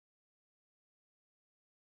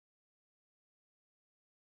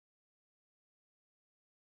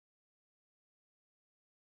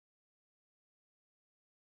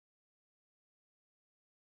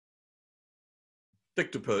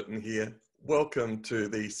Victor Burton here. Welcome to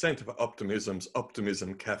the Centre for Optimism's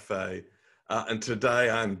Optimism Cafe. And today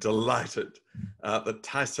I'm delighted that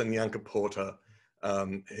Tyson Yunkaporta,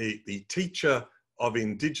 the teacher of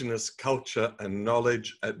Indigenous culture and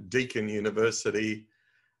knowledge at Deakin University,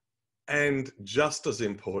 and just as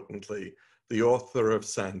importantly, the author of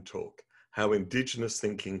Sand Talk, How Indigenous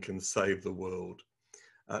Thinking Can Save the World.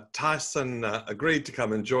 Tyson agreed to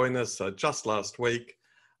come and join us just last week.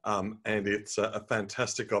 And it's a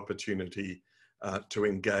fantastic opportunity to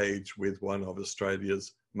engage with one of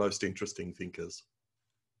Australia's most interesting thinkers.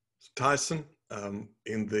 Tyson,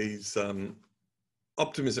 in these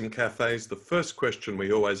Optimism Cafes, the first question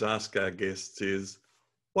we always ask our guests is,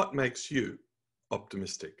 what makes you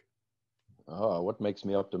optimistic? Oh, what makes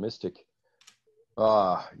me optimistic?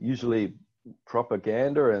 Usually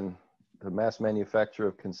propaganda and the mass manufacture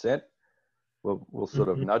of consent will sort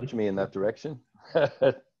of nudge me in that direction.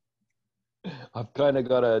 I've kind of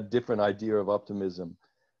got a different idea of optimism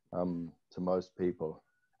to most people.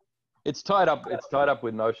 It's tied up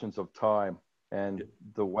with notions of time and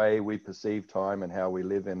the way we perceive time and how we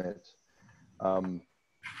live in it.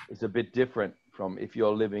 It's a bit different from if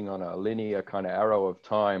you're living on a linear kind of arrow of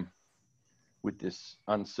time with this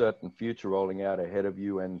uncertain future rolling out ahead of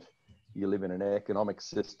you, and you live in an economic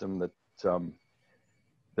system that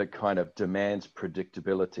kind of demands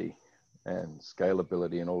predictability and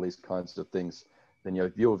scalability and all these kinds of things, then your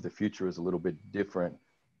view of the future is a little bit different.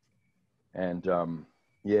 And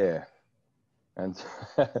and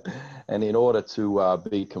and in order to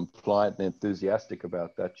be compliant and enthusiastic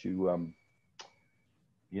about that, if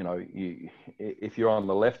you're on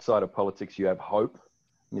the left side of politics, you have hope,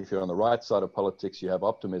 and if you're on the right side of politics, you have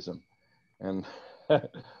optimism. And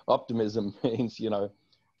optimism means, we're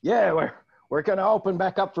going to open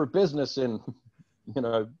back up for business in,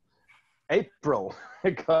 April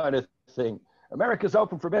kind of thing. America's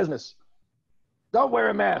open for business. Don't wear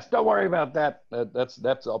a mask. Don't worry about that.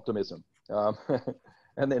 That's optimism.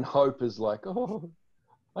 And then hope is like, oh,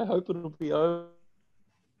 I hope it'll be over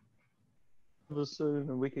soon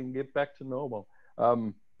and we can get back to normal.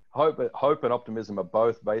 Hope and optimism are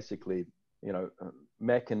both basically,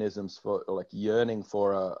 mechanisms for like yearning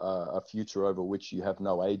for a future over which you have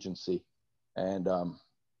no agency, and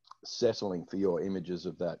settling for your images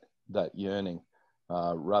of that yearning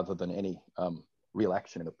rather than any real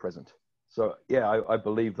action in the present. So yeah, I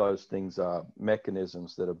believe those things are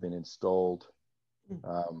mechanisms that have been installed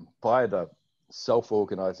by the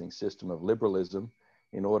self-organizing system of liberalism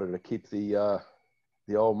in order to keep the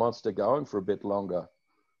old monster going for a bit longer.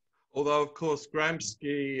 Although, of course,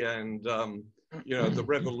 Gramsci and, the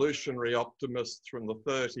revolutionary optimists from the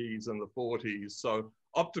 30s and the 40s. So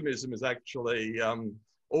optimism is actually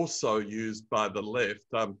also used by the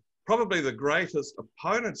left. Probably the greatest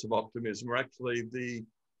opponents of optimism are actually the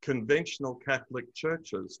conventional Catholic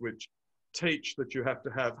churches, which teach that you have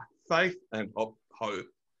to have faith and hope,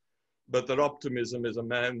 but that optimism is a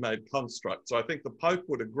man-made construct. So I think the Pope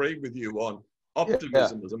would agree with you on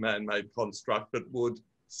optimism as a man-made construct, but would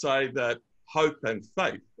say that hope and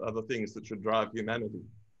faith are the things that should drive humanity.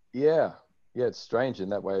 Yeah, it's strange in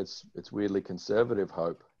that way. It's weirdly conservative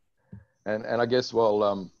hope. And I guess,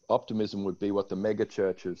 optimism would be what the mega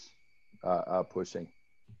churches are pushing.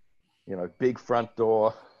 Big front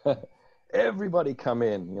door, everybody come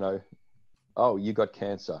in, oh, you got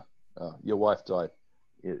cancer, your wife died,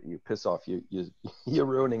 you piss off, you're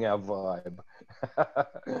ruining our vibe.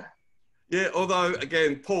 Yeah, although,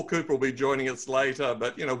 again, Paul Cooper will be joining us later,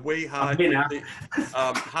 but,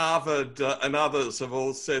 Harvard and others have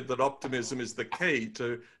all said that optimism is the key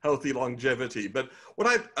to healthy longevity. But what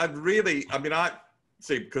I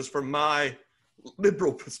see, because from my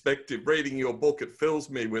liberal perspective, reading your book, it fills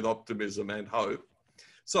me with optimism and hope.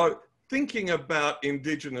 So thinking about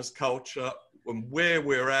Indigenous culture and where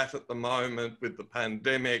we're at the moment with the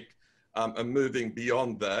pandemic and moving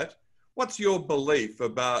beyond that, what's your belief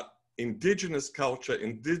about Indigenous culture,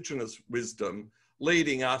 Indigenous wisdom,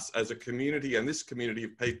 leading us as a community and this community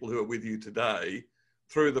of people who are with you today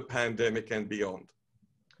through the pandemic and beyond?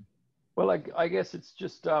 Well, I guess it's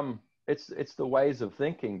just, it's the ways of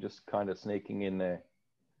thinking just kind of sneaking in there.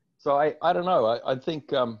 So I don't know. I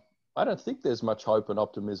think, I don't think there's much hope and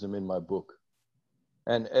optimism in my book.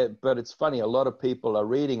 But it's funny, a lot of people are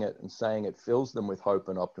reading it and saying it fills them with hope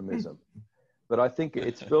and optimism. But I think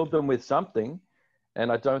it's filled them with something, and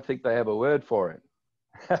I don't think they have a word for it.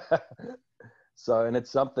 So, and it's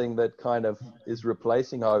something that kind of is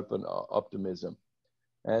replacing hope and optimism.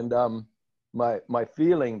 And my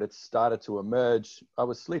feeling that started to emerge, I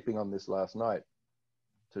was sleeping on this last night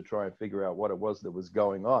to try and figure out what it was that was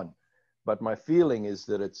going on. But my feeling is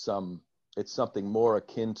that it's it's something more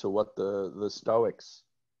akin to what the Stoics,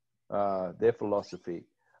 their philosophy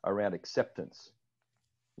around acceptance,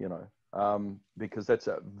 you know, because that's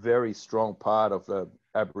a very strong part of the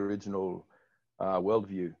Aboriginal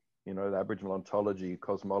worldview. You know, the Aboriginal ontology,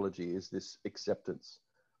 cosmology is this acceptance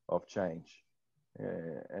of change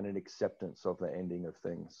and an acceptance of the ending of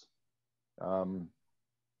things.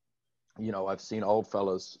 You know, I've seen old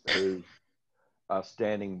fellas who are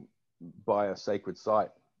standing by a sacred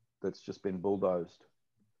site that's just been bulldozed.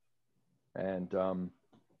 And,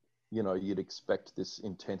 you know, you'd expect this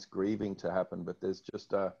intense grieving to happen, but there's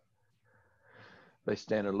just they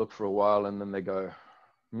stand and look for a while and then they go,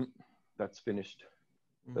 that's finished.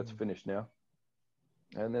 That's finished now.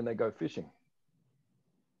 And then they go fishing.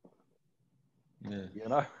 Yeah. You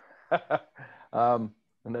know?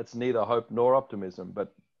 And that's neither hope nor optimism,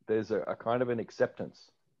 but there's a kind of an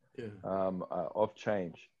acceptance of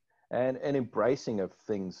change and an embracing of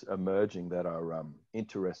things emerging that are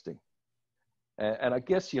interesting. And I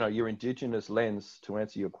guess, you know, your Indigenous lens, to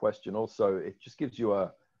answer your question also, it just gives you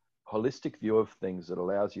a holistic view of things that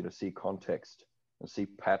allows you to see context and see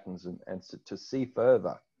patterns and to see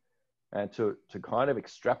further and to kind of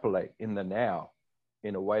extrapolate in the now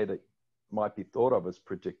in a way that might be thought of as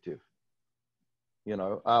predictive, you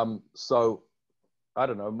know. So I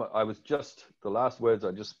don't know, the last words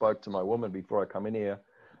I just spoke to my woman before I come in here.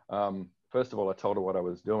 First of all, I told her what I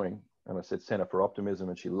was doing and I said, Center for Optimism,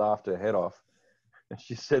 and she laughed her head off. And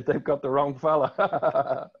she said, they've got the wrong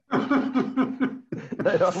fella.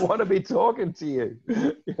 They don't want to be talking to you,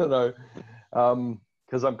 you know,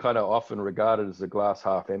 because I'm kind of often regarded as a glass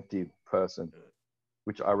half empty person,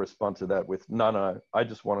 which I respond to that with, no, I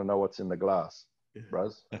just want to know what's in the glass,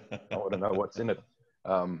 bros. I want to know what's in it.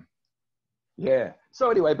 Yeah. So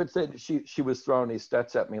anyway, but she was throwing these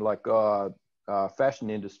stats at me like, fashion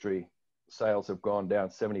industry sales have gone down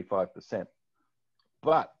 75%.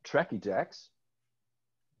 But track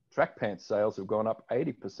pants sales have gone up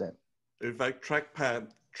 80%. In fact,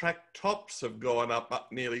 track tops have gone up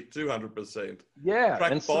nearly 200%. Yeah.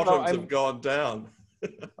 Track and bottoms have gone down.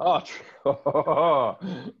 Yeah.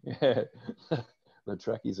 The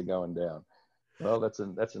trackies are going down. Well, that's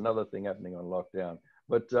another thing happening on lockdown.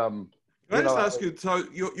 But Can I just ask you, so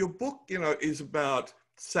your book, you know, is about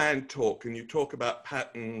sand talk, and you talk about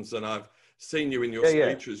patterns, and I've seen you in your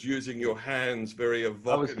speeches using your hands very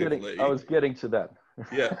evocatively. I was getting to that.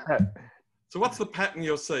 Yeah. So what's the pattern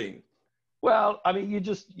you're seeing? Well, I mean, you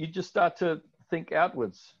just start to think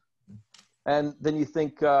outwards, and then you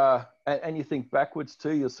think and you think backwards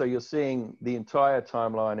too. So you're seeing the entire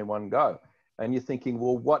timeline in one go, and you're thinking,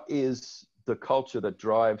 well, what is the culture that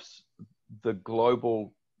drives the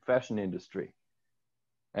global fashion industry?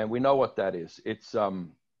 And we know what that is. It's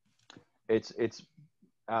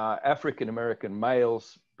African American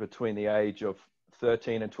males between the age of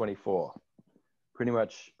 13 and 24. Pretty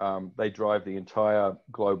much, they drive the entire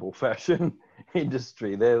global fashion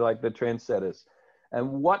industry. They're like the trendsetters. And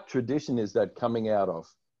what tradition is that coming out of?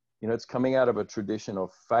 You know, it's coming out of a tradition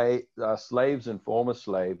of slaves and former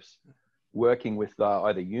slaves working with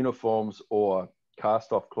either uniforms or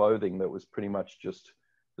cast-off clothing that was pretty much just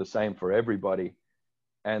the same for everybody,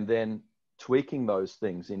 and then tweaking those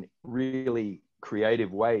things in really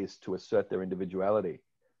creative ways to assert their individuality.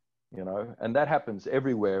 You know, and that happens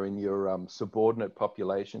everywhere in your subordinate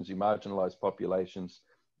populations, your marginalized populations.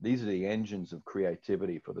 These are the engines of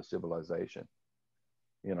creativity for the civilization.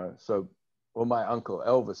 You know, so, well, my uncle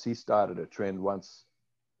Elvis, he started a trend once.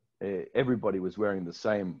 Everybody was wearing the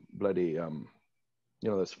same bloody, you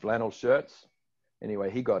know, those flannel shirts. Anyway,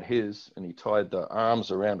 he got his and he tied the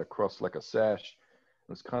arms around across like a sash. It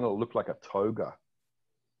was kind of looked like a toga.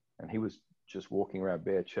 And he was just walking around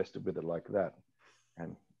bare chested with it like that.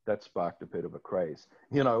 And that sparked a bit of a craze.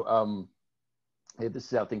 You know, yeah, this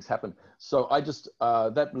is how things happen. So I just,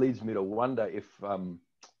 that leads me to wonder if,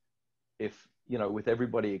 you know, with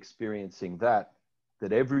everybody experiencing that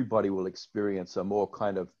everybody will experience a more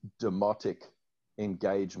kind of demotic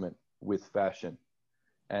engagement with fashion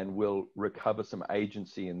and will recover some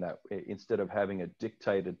agency in that, instead of having it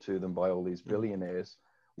dictated to them by all these billionaires,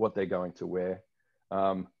 what they're going to wear.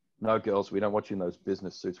 No, girls, we don't want you in those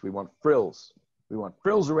business suits. We want frills. We want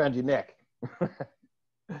frills around your neck,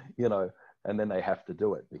 you know, and then they have to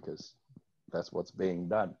do it because that's what's being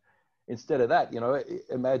done. Instead of that, you know,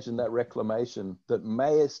 imagine that reclamation that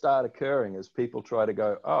may start occurring as people try to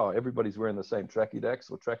go, oh, everybody's wearing the same tracky decks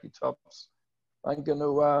or tracky tops. I'm going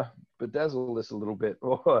to bedazzle this a little bit,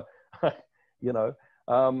 or, you know,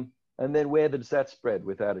 and then where does that spread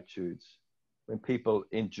with attitudes? When people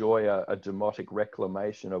enjoy a demotic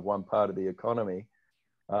reclamation of one part of the economy,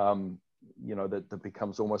 you know, that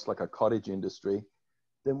becomes almost like a cottage industry,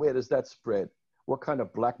 then where does that spread? What kind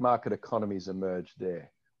of black market economies emerge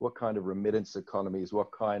there? What kind of remittance economies?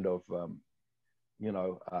 What kind of,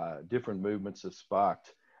 different movements are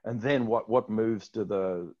sparked? And then what moves do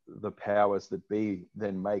the powers that be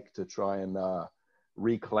then make to try and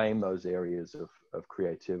reclaim those areas of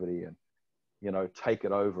creativity and, you know, take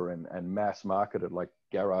it over and mass market it, like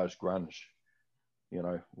garage grunge, you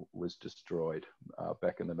know, was destroyed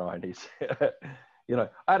back in the 90s. You know,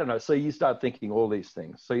 I don't know. So you start thinking all these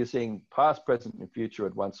things. So you're seeing past, present, and future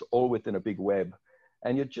at once, all within a big web.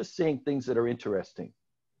 And you're just seeing things that are interesting.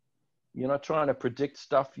 You're not trying to predict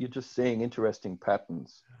stuff. You're just seeing interesting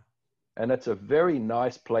patterns. And that's a very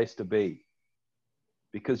nice place to be,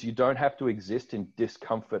 because you don't have to exist in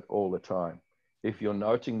discomfort all the time. If you're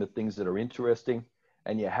noting the things that are interesting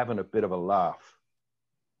and you're having a bit of a laugh.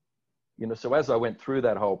 You know, so as I went through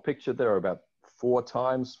that whole picture, there were about 4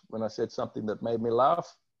 times when I said something that made me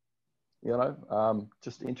laugh, you know,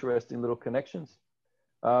 just interesting little connections.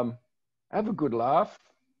 Have a good laugh,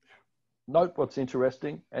 note what's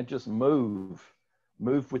interesting, and just move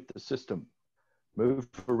with the system, move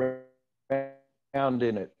around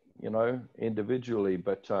in it, you know, individually,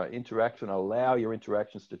 but interact and allow your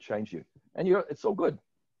interactions to change you. And it's all good.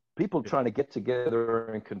 People trying to get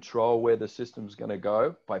together and control where the system's going to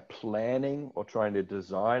go by planning or trying to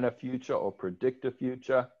design a future or predict a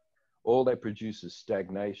future, all they produce is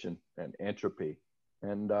stagnation and entropy.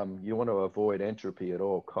 And you want to avoid entropy at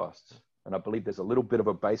all costs. And I believe there's a little bit of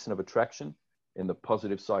a basin of attraction in the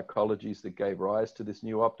positive psychologies that gave rise to this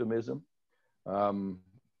new optimism, that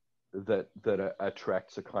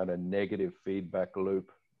attracts a kind of negative feedback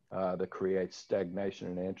loop that creates stagnation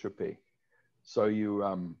and entropy. So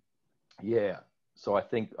so I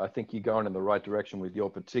think you're going in the right direction with your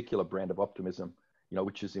particular brand of optimism, you know,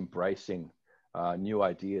 which is embracing new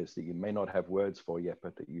ideas that you may not have words for yet,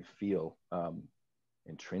 but that you feel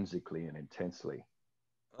intrinsically and intensely.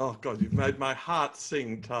 Oh God, you've made my heart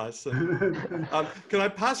sing, Tyson. Can I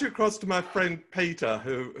pass you across to my friend Peter,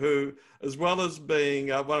 who as well as being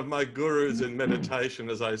one of my gurus in meditation,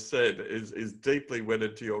 as I said, is deeply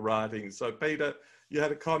wedded to your writing. So Peter, you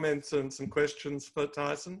had a comments and some questions for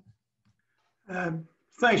Tyson?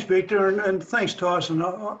 Thanks, Victor, and thanks, Tyson.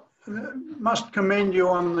 I must commend you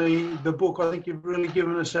on the book. I think you've really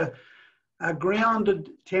given us a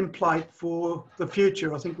grounded template for the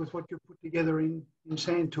future, I think, with what you've put together in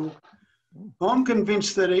Sandtalk. I'm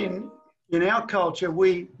convinced that in our culture,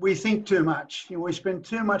 we think too much. You know, we spend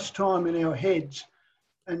too much time in our heads,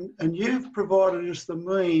 and you've provided us the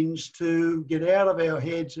means to get out of our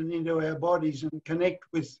heads and into our bodies and connect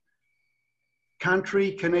with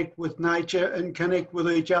country, connect with nature, and connect with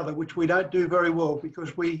each other, which we don't do very well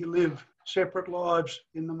because we live separate lives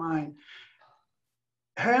in the main.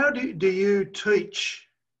 How do you teach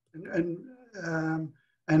and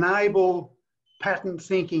enable pattern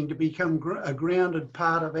thinking to become a grounded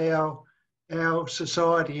part of our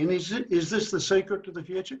society? And is this the secret to the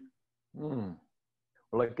future? Well,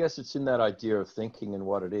 I guess it's in that idea of thinking and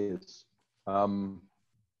what it is.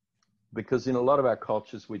 Because in a lot of our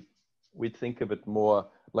cultures, we'd think of it more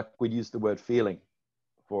like we'd use the word feeling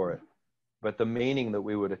for it. But the meaning that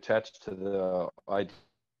we would attach to the idea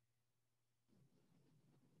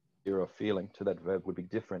of feeling, to that verb, would be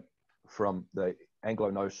different from the Anglo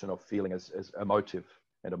notion of feeling as emotive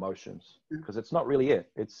and emotions, because it's not really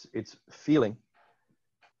it. It's feeling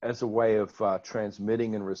as a way of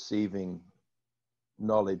transmitting and receiving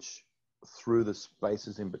knowledge through the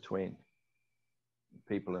spaces in between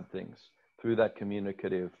people and things, through that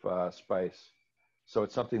communicative space. So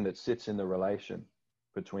it's something that sits in the relation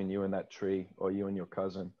between you and that tree, or you and your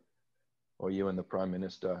cousin, or you and the Prime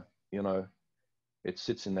Minister. You know, it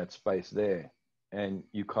sits in that space there, and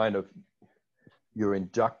you kind of, your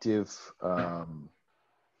inductive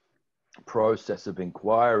process of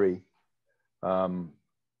inquiry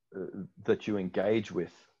that you engage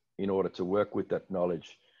with in order to work with that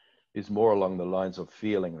knowledge is more along the lines of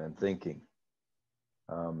feeling than thinking.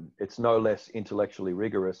 It's no less intellectually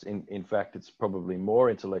rigorous. In fact, it's probably more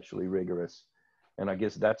intellectually rigorous. And I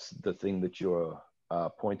guess that's the thing that you're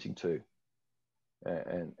pointing to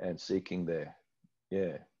and seeking there.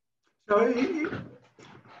 Yeah. So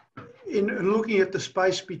in looking at the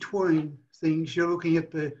space between things, you're looking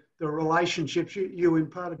at the relationships. You in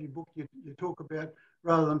part of your book, you talk about,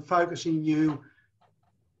 rather than focusing, you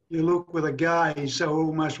look with a gaze, so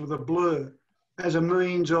almost with a blur, as a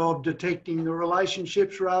means of detecting the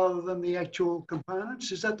relationships rather than the actual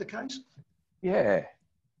components. Is that the case? Yeah.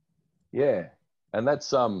 And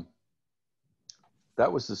that's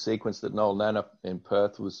that was the sequence that Noel Nana in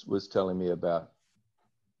Perth was telling me about.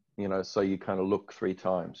 you know, so you kind of look three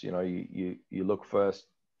times, you know, you look first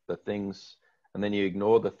the things, and then you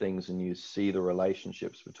ignore the things and you see the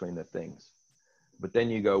relationships between the things. But then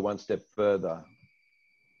you go one step further,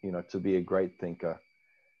 you know, to be a great thinker,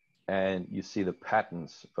 and you see the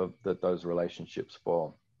patterns of that those relationships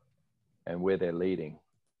form and where they're leading,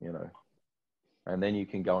 you know, and then you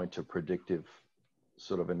can go into predictive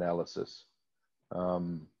sort of analysis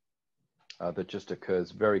that just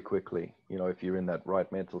occurs very quickly, you know, if you're in that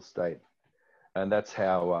right mental state. And that's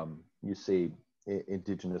how you see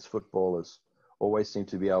Indigenous footballers always seem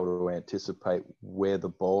to be able to anticipate where the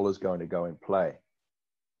ball is going to go in play.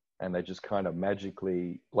 And they just kind of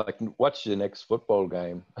magically, like, watch your next football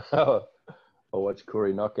game or watch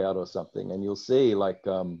Koori Knockout or something, and you'll see, like,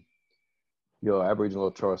 your Aboriginal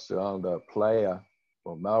or Torres Strait Islander player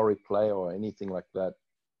or Maori player or anything like that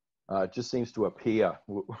just seems to appear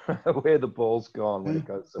where the ball's gone when it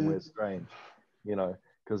goes somewhere strange, you know,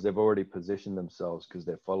 because they've already positioned themselves because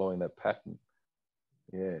they're following that pattern.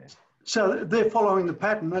 Yeah. So they're following the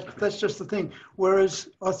pattern. That's just the thing. Whereas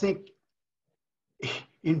I think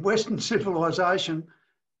in Western civilization,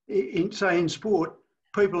 say in sport,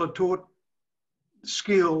 people are taught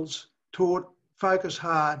skills, taught focus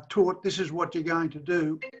hard, taught this is what you're going to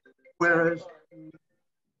do. Whereas,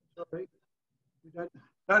 sorry, we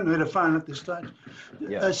don't need a phone at this stage.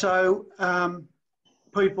 Yeah. So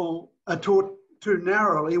people are taught too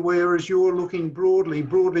narrowly, whereas you're looking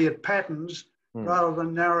broadly at patterns rather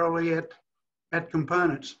than narrowly at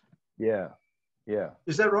components. Yeah. Yeah.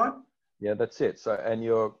 Is that right? Yeah, that's it. So, and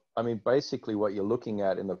I mean, basically what you're looking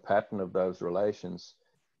at in the pattern of those relations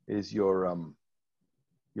is you're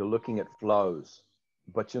looking at flows,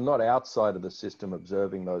 but you're not outside of the system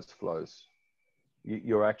observing those flows.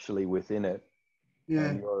 You're actually within it. Yeah.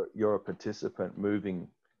 And you're a participant moving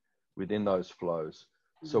within those flows.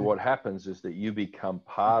 So what happens is that you become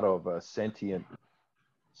part of a sentient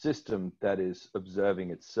system that is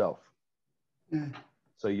observing itself. Yeah.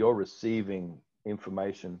 So you're receiving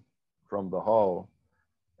information from the whole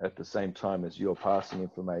at the same time as you're passing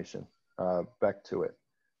information back to it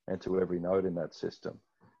and to every node in that system.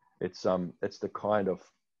 It's the kind of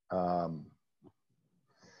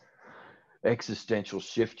existential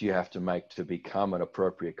shift you have to make to become an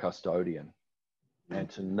appropriate custodian and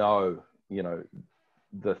to know, you know,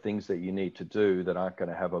 the things that you need to do that aren't going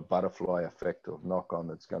to have a butterfly effect or knock on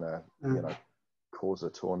that's going to, you know, cause a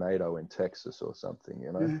tornado in Texas or something,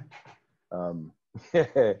 you know.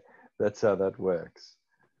 Yeah, that's how that works.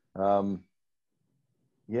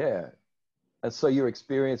 Yeah. And so you're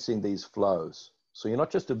experiencing these flows. So you're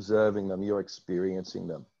not just observing them, you're experiencing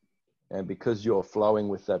them. And because you're flowing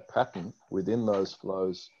with that pattern within those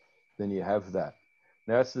flows, then you have that.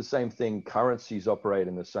 Now it's the same thing. Currencies operate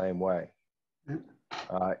in the same way.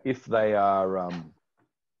 If they are,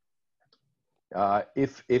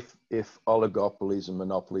 if oligopolies and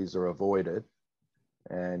monopolies are avoided,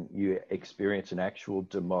 and you experience an actual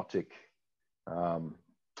demotic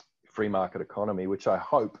free market economy, which I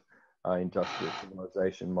hope industrial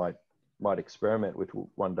civilization might experiment with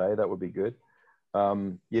one day, that would be good.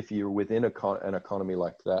 If you're within an economy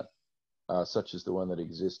like that, such as the one that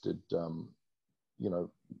existed, you know,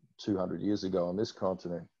 200 years ago on this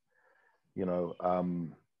continent, you know,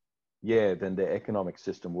 yeah, then the economic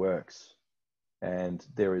system works, and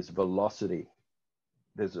there is velocity.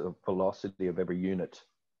 There's a velocity of every unit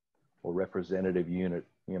or representative unit,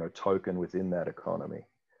 you know, token within that economy,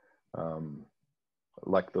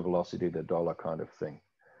 like the velocity of the dollar kind of thing.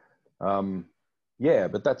 Yeah,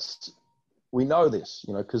 but we know this,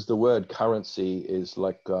 you know, because the word currency is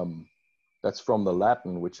like, that's from the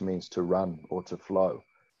Latin, which means to run or to flow.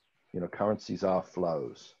 You know, currencies are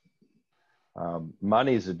flows.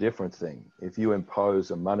 Money is a different thing. If you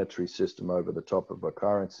impose a monetary system over the top of a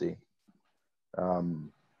currency,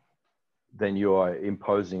 then you are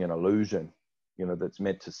imposing an illusion, you know, that's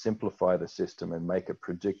meant to simplify the system and make it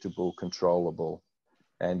predictable, controllable,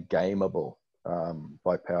 and gameable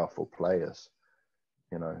by powerful players,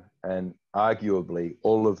 you know. And arguably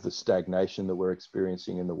all of the stagnation that we're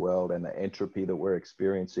experiencing in the world and the entropy that we're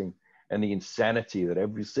experiencing and the insanity that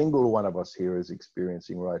every single one of us here is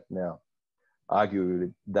experiencing right now,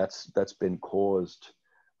 arguably that's been caused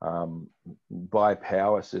by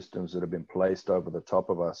power systems that have been placed over the top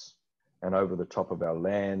of us and over the top of our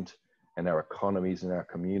land and our economies and our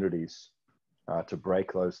communities to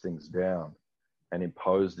break those things down and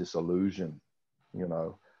impose this illusion, you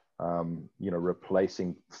know,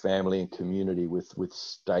 replacing family and community with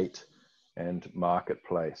state and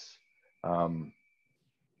marketplace,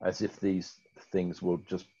 as if these things will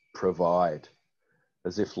just provide,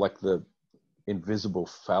 as if like the invisible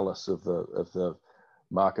phallus of the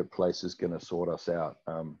marketplace is going to sort us out.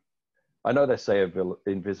 I know they say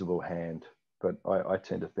invisible hand, but I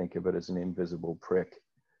tend to think of it as an invisible prick.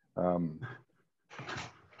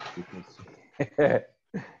 Because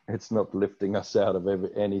it's not lifting us out of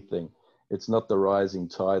anything. It's not the rising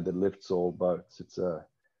tide that lifts all boats. It's a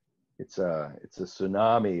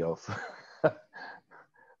tsunami of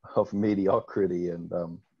of mediocrity and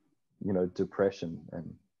you know, depression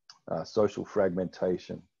and social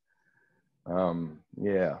fragmentation.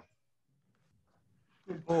 Yeah.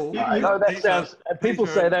 Well, I know that sounds. People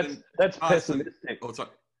say that's Tyson, pessimistic. oh, sorry.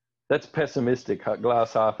 That's pessimistic,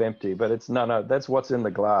 glass half empty. But it's no. That's what's in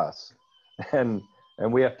the glass, and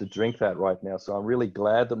we have to drink that right now. So I'm really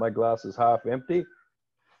glad that my glass is half empty,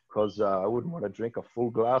 because I wouldn't want to drink a full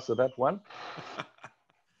glass of that one.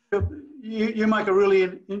 You make a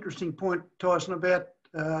really interesting point, Tyson,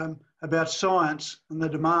 about science and the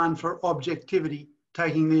demand for objectivity,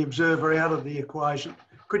 taking the observer out of the equation.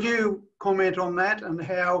 Could you comment on that and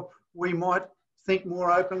how we might think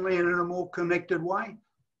more openly and in a more connected way?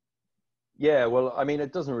 Yeah, well, I mean,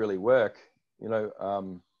 it doesn't really work. You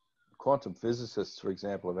know, quantum physicists, for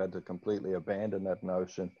example, have had to completely abandon that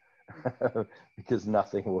notion because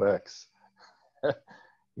nothing works.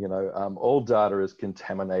 You know, all data is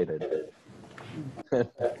contaminated.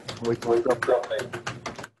 We can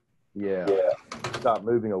start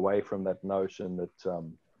moving away from that notion that,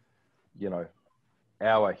 you know,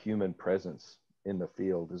 our human presence in the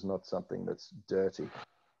field is not something that's dirty,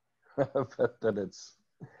 but that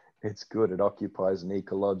it's good. It occupies an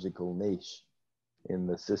ecological niche in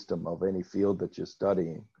the system of any field that you're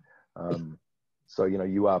studying. So, you know,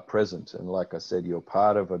 you are present. And like I said, you're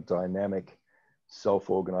part of a dynamic,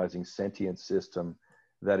 self-organizing, sentient system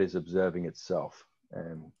that is observing itself.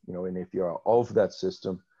 And, you know, and if you're of that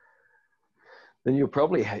system, then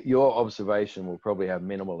your observation will probably have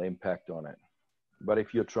minimal impact on it. But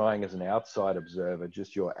if you're trying as an outside observer,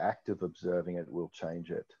 just your act of observing it will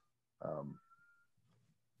change it.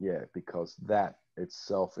 Yeah, because that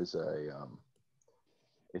itself is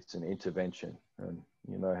it's an intervention. And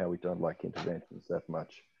you know how we don't like interventions that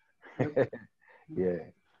much. Yeah.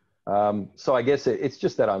 So I guess it's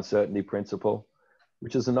just that uncertainty principle,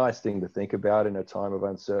 which is a nice thing to think about in a time of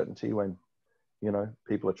uncertainty when, you know,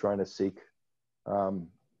 people are trying to seek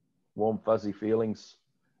warm, fuzzy feelings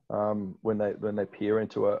when they peer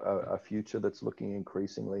into a future that's looking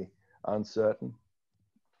increasingly uncertain.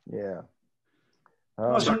 Yeah.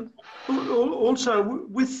 Also,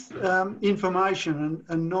 with information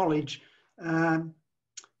and knowledge,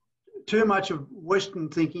 too much of Western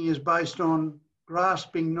thinking is based on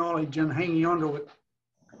grasping knowledge and hanging on to it,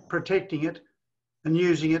 protecting it, and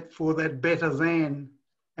using it for that better than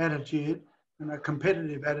attitude and a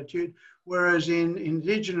competitive attitude. Whereas in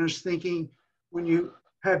Indigenous thinking, when you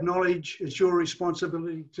have knowledge, it's your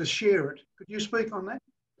responsibility to share it. Could you speak on that?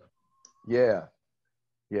 Yeah.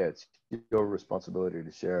 Yeah, it's your responsibility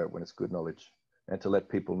to share it when it's good knowledge and to let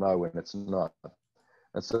people know when it's not.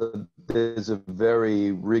 And so there's a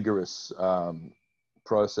very rigorous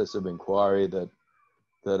process of inquiry that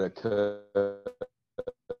occurs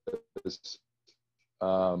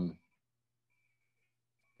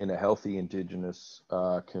in a healthy Indigenous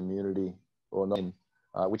community, or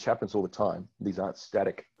not, which happens all the time. These aren't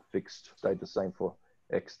static, fixed, stayed the same for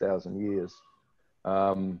X thousand years.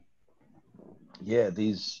 Yeah,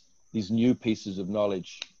 these new pieces of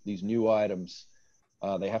knowledge, these new items,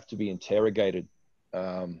 they have to be interrogated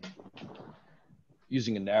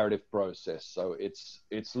using a narrative process. So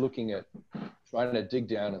it's looking at trying to dig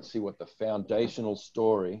down and see what the foundational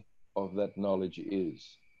story of that knowledge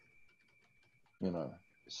is. You know,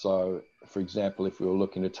 so for example, if we were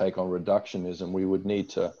looking to take on reductionism, we would need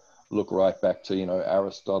to look right back to, you know,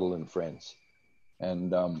 Aristotle and friends,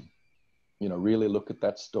 and you know, really look at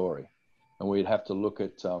that story. And we'd have to look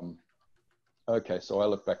at, okay, so I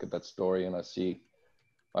look back at that story and I see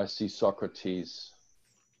Socrates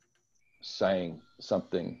saying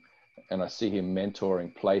something, and I see him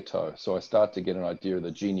mentoring Plato. So I start to get an idea of the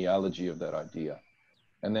genealogy of that idea.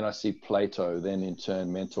 And then I see Plato then in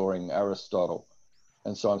turn mentoring Aristotle.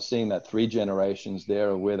 And so I'm seeing that 3 generations there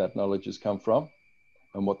of where that knowledge has come from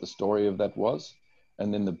and what the story of that was.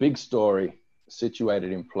 And then the big story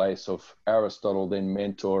situated in place of Aristotle then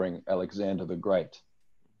mentoring Alexander the Great,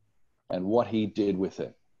 and what he did with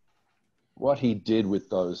it, what he did with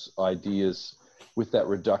those ideas, with that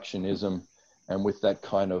reductionism and with that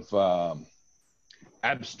kind of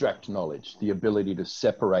abstract knowledge, the ability to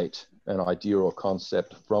separate an idea or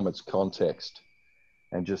concept from its context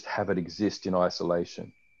and just have it exist in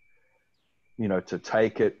isolation. You know, to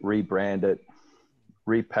take it, rebrand it,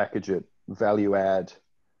 repackage it, value add,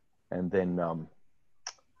 and then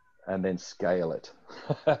and then scale it.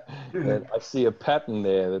 And I see a pattern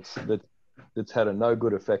there that's had a no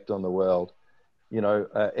good effect on the world. You know,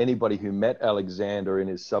 anybody who met Alexander in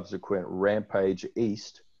his subsequent rampage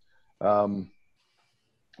east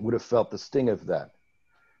would have felt the sting of that,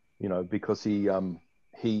 you know, because he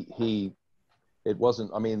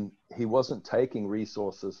wasn't taking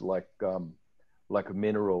resources like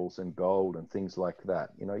minerals and gold and things like that.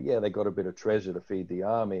 You know, yeah, they got a bit of treasure to feed the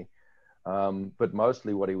army, but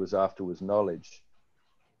mostly what he was after was knowledge,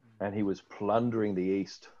 and he was plundering the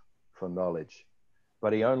East for knowledge.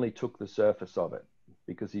 But he only took the surface of it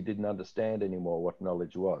because he didn't understand anymore what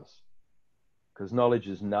knowledge was. Because knowledge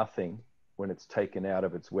is nothing when it's taken out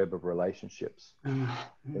of its web of relationships. When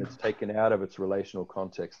it's taken out of its relational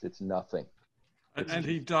context, it's nothing. And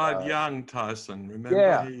he died young, Tyson. Remember,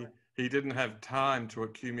 yeah. he didn't have time to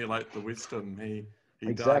accumulate the wisdom. He died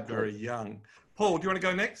Exactly. very young. Paul, do you want to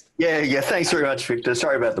go next? Yeah. Thanks very much, Victor.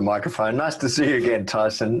 Sorry about the microphone. Nice to see you again,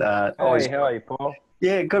 Tyson. Hey, how are you, Paul?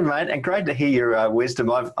 Yeah, good, mate, and great to hear your wisdom.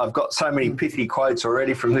 I've got so many pithy quotes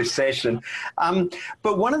already from this session.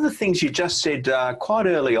 But one of the things you just said quite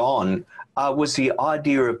early on was the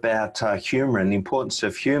idea about humour and the importance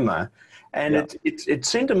of humour. And it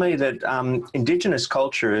seemed to me that Indigenous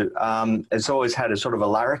culture has always had a sort of a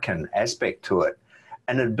larrikin aspect to it,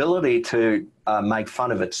 an ability to make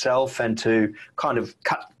fun of itself and to kind of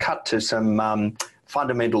cut to some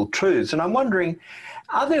fundamental truths. And I'm wondering,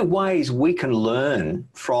 are there ways we can learn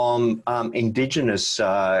from Indigenous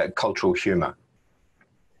cultural humour?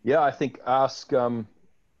 Yeah, I think ask the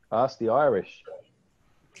Irish.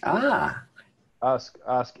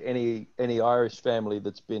 Ask any Irish family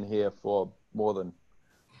that's been here for more than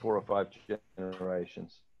 4 or 5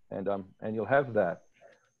 generations, and you'll have that.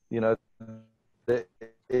 You know,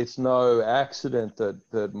 it's no accident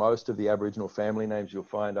that most of the Aboriginal family names you'll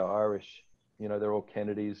find are Irish. You know, they're all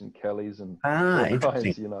Kennedys and Kellys and all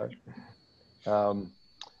kinds, you know.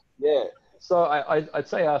 Yeah, so I'd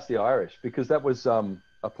say ask the Irish, because that was a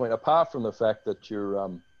point, apart from the fact that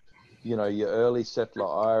your early settler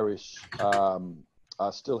Irish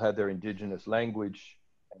still had their Indigenous language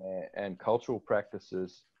and cultural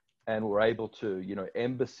practices, and were able to, you know,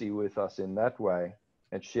 embassy with us in that way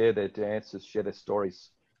and share their dances, share their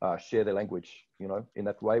stories, share their language, you know, in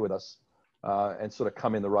that way with us, and sort of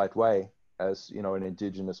come in the right way as, you know, an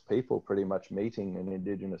Indigenous people, pretty much meeting an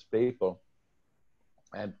Indigenous people,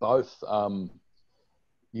 and both, trying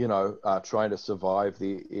to survive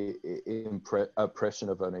the oppression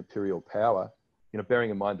of an imperial power, you know, bearing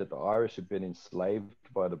in mind that the Irish had been enslaved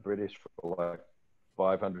by the British for like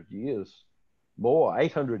 500 years, more,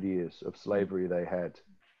 800 years of slavery they had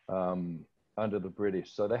under the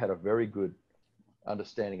British. So they had a very good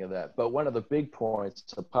understanding of that. But one of the big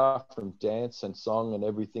points, apart from dance and song and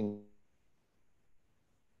everything,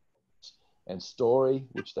 and story,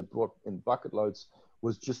 which they brought in bucket loads,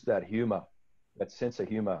 was just that humor, that sense of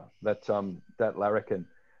humor, that larrikin.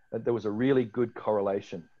 There was a really good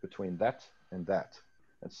correlation between that, and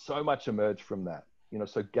so much emerged from that. You know,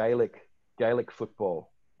 so Gaelic football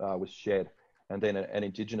was shared, and then an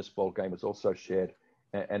Indigenous ball game was also shared,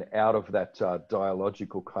 and out of that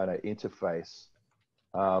dialogical kind of interface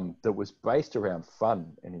that was based around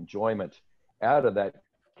fun and enjoyment, out of that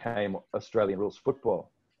came Australian rules football.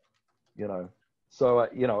 You know, so I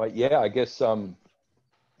guess you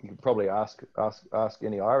could probably ask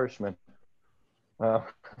any Irishman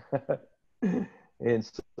in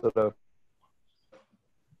sort of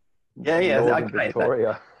northern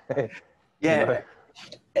Victoria. Yeah. You know,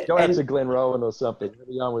 go out to Glen Rowan or something.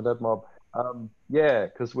 Maybe on with that mob.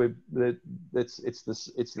 Because it's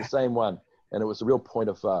the same one, and it was a real point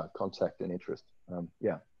of contact and interest.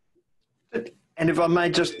 And if I may,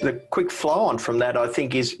 just the quick flow on from that, I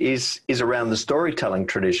think is around the storytelling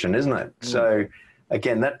tradition, isn't it? So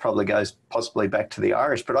again, that probably goes possibly back to the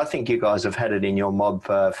Irish, but I think you guys have had it in your mob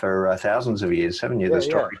for thousands of years, haven't you? The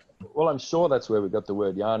story. Yeah. Well, I'm sure that's where we got the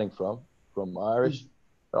word yarning from Irish.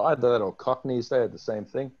 Either that or Cockneys, they had the same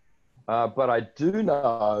thing. But I do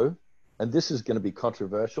know, and this is going to be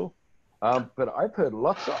controversial, but I've heard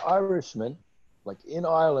lots of Irishmen, like in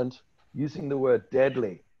Ireland, using the word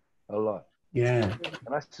deadly a lot. Yeah.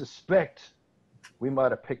 And I suspect we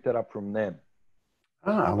might have picked that up from them.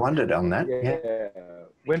 I wondered on that. Yeah.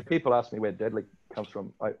 When people ask me where deadly comes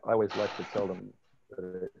from, I always like to tell them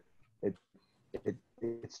that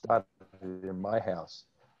it started in my house.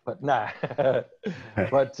 But nah.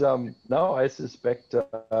 But no, I suspect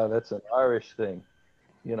that's an Irish thing.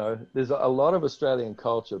 You know, there's a lot of Australian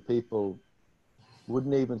culture people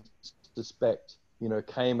wouldn't even suspect, you know,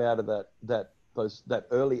 came out of that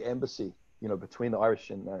early embassy you know, between the Irish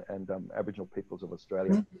and Aboriginal peoples of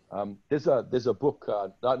Australia. There's a book,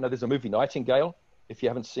 no, there's a movie, Nightingale. If you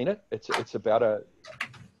haven't seen it, it's about a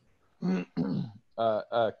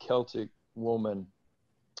Celtic woman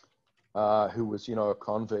who was, you know, a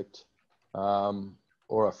convict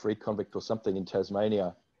or a free convict or something in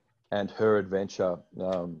Tasmania, and her adventure,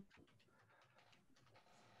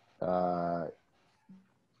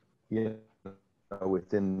 you know,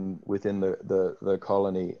 within the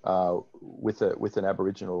colony with an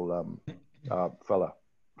Aboriginal fella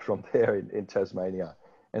from there in Tasmania,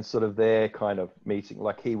 and sort of their kind of meeting.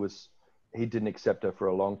 Like he didn't accept her for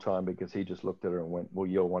a long time because he just looked at her and went, "Well,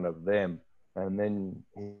 you're one of them." And then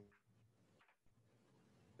he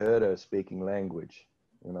heard her speaking language,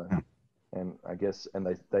 you know, and I guess, and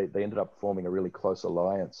they ended up forming a really close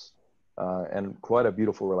alliance, and quite a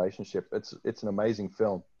beautiful relationship. It's an amazing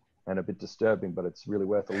film and a bit disturbing, but it's really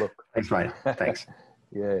worth a look. Thanks, mate. Thanks.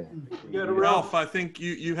 Yeah. Ralph, I think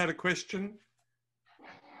you had a question.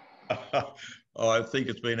 Oh, I think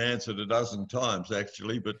it's been answered a dozen times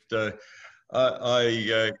actually, but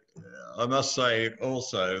I must say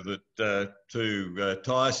also that to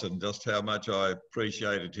Tyson, just how much I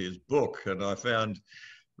appreciated his book, and I found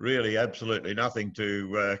really absolutely nothing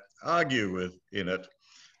to argue with in it.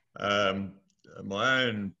 My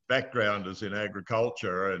own background is in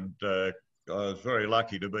agriculture, and I was very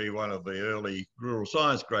lucky to be one of the early rural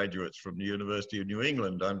science graduates from the University of New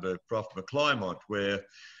England under Prof. McClymont, where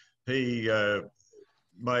he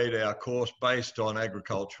made our course based on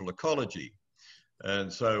agricultural ecology.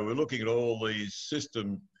 And so we're looking at all these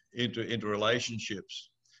system interrelationships,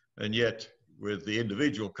 and yet with the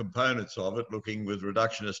individual components of it, looking with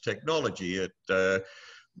reductionist technology at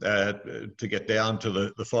to get down to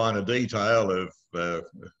the finer detail of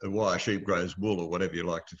why a sheep grows wool, or whatever you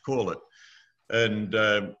like to call it. And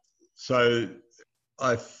so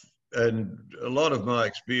and a lot of my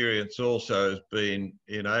experience also has been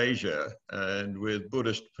in Asia and with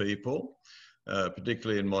Buddhist people,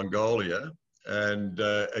 particularly in Mongolia. And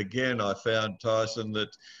again, I found, Tyson,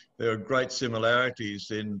 that there are great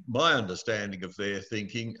similarities in my understanding of their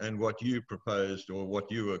thinking and what you proposed, or what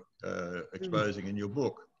you were exposing in your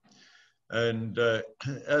book. And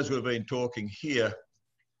as we've been talking here,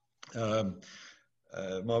 my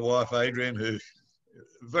wife, Adrian, who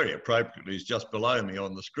very appropriately is just below me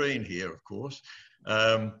on the screen here, of course,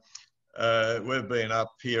 we've been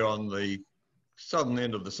up here on the southern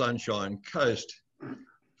end of the Sunshine Coast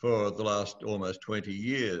for the last almost 20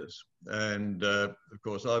 years. And of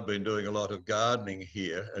course, I've been doing a lot of gardening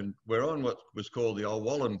here, and we're on what was called the Old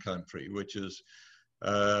Wallen country, which is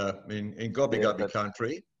in Gobby Gobby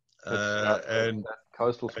country. And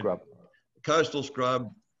coastal scrub. Coastal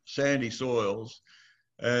scrub, sandy soils.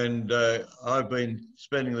 And I've been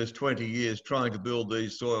spending this 20 years trying to build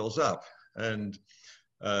these soils up. And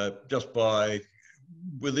just by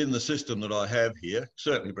within the system that I have here,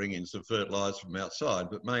 certainly bring in some fertilizer from outside,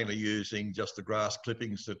 but mainly using just the grass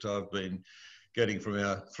clippings that I've been getting from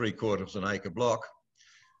our 3/4 of an acre block.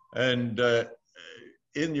 And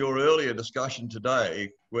in your earlier discussion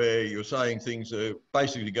today, where you're saying things are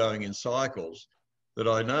basically going in cycles, that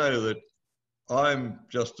I know that I'm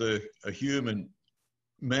just a human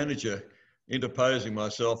manager interposing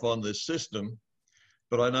myself on this system,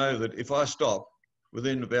 but I know that if I stop,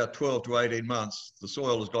 within about 12 to 18 months, the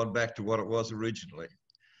soil has gone back to what it was originally.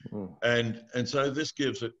 And so this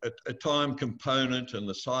gives a time component, and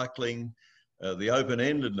the cycling, the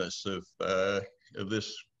open-endedness of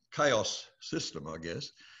this chaos system, I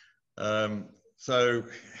guess. So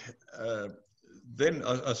then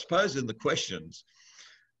I suppose in the questions,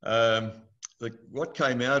 what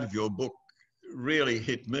came out of your book really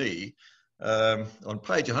hit me. On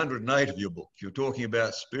page 108 of your book, you're talking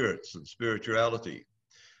about spirits and spirituality,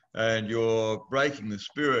 and you're breaking the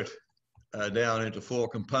spirit down into 4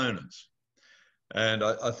 components. And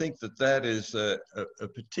I think that is a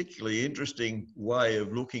particularly interesting way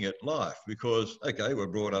of looking at life, because, okay, we're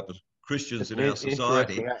brought up as Christians in our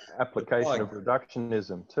society. Application of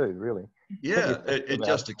reductionism too, really. Yeah, it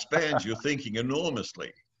just expands your thinking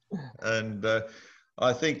enormously. And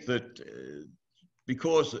I think that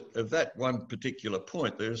because of that one particular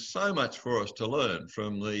point, there's so much for us to learn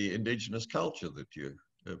from the Indigenous culture that you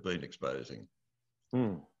have been exposing.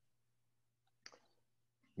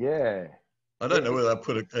 Yeah. I don't know whether I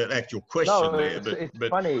put an actual question there, but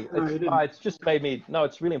funny. It's just made me, no,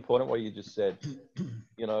 it's really important what you just said,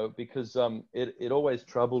 you know, because it always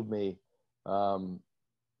troubled me,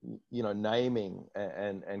 you know, naming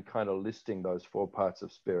and kind of listing those 4 parts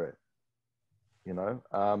of spirit, you know,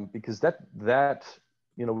 because that,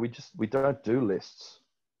 you know, we don't do lists.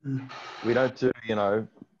 We don't do, you know,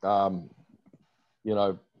 you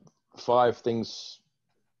know, 5 things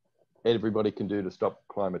everybody can do to stop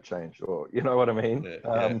climate change, or you know what I mean?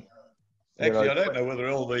 Yeah. Actually, know, I don't know whether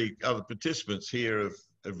all the other participants here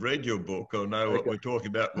have read your book or know what we're talking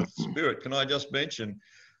about with spirit. Can I just mention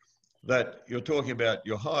that you're talking about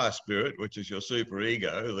your higher spirit, which is your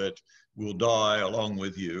superego that will die along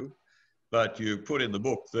with you, but you put in the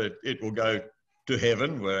book that it will go to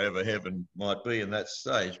heaven, wherever heaven might be in that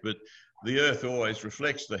stage. But the earth always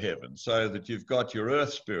reflects the heaven, so that you've got your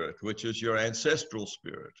earth spirit, which is your ancestral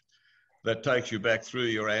spirit, that takes you back through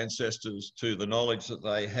your ancestors to the knowledge that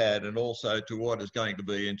they had, and also to what is going to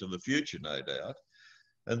be into the future, no doubt.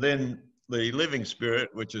 And then the living spirit,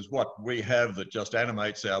 which is what we have that just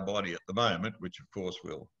animates our body at the moment, which of course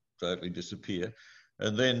will totally disappear.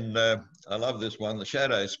 And then I love this one, the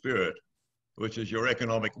shadow spirit, which is your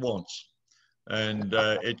economic wants. And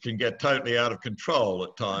it can get totally out of control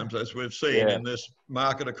at times, as we've seen in this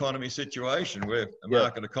market economy situation, where a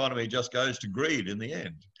market economy just goes to greed in the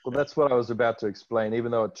end. Well, that's what I was about to explain.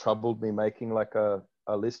 Even though it troubled me making like a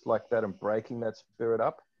list like that and breaking that spirit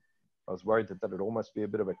up, I was worried that that would almost be a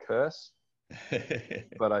bit of a curse.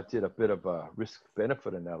 But I did a bit of a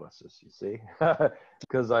risk-benefit analysis, you see,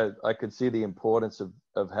 because I could see the importance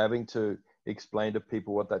of having to explain to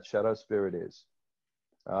people what that shadow spirit is.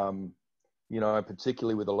 You know,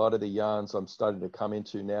 particularly with a lot of the yarns I'm starting to come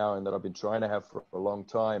into now, and that I've been trying to have for a long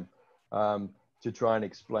time, to try and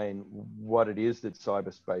explain what it is that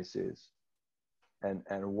cyberspace is,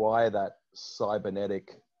 and why that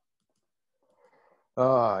cybernetic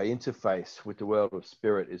interface with the world of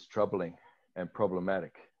spirit is troubling and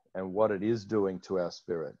problematic, and what it is doing to our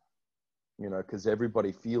spirit. You know, because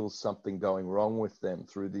everybody feels something going wrong with them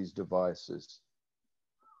through these devices.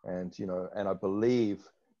 And, you know, and I believe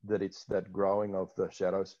that it's that growing of the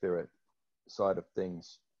shadow spirit side of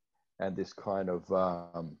things, and this kind of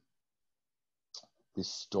this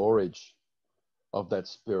storage of that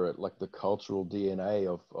spirit, like the cultural DNA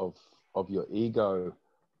of your ego,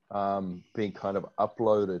 being kind of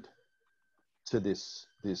uploaded to this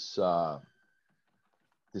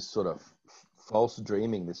sort of false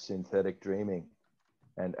dreaming, this synthetic dreaming,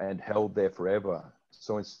 and held there forever.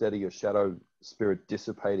 So instead of your shadow spirit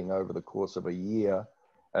dissipating over the course of a year,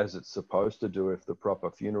 as it's supposed to do if the proper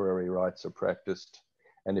funerary rites are practiced,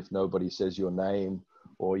 and if nobody says your name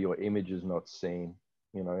or your image is not seen,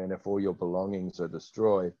 you know, and if all your belongings are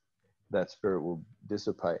destroyed, that spirit will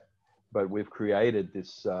dissipate. But we've created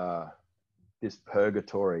this this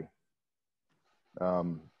purgatory,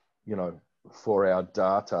 you know, for our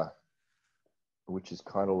data, which is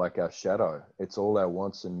kind of like our shadow. It's all our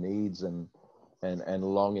wants and needs and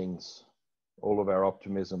longings, all of our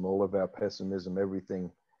optimism, all of our pessimism, everything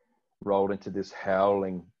rolled into this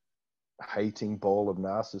howling, hating ball of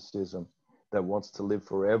narcissism that wants to live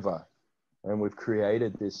forever. And we've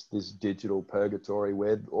created this digital purgatory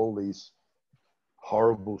where all these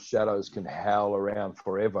horrible shadows can howl around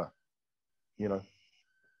forever, you know,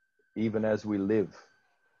 even as we live.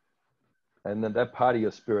 And then that part of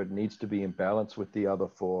your spirit needs to be in balance with the other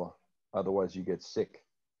 4. Otherwise you get sick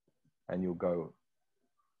and you'll go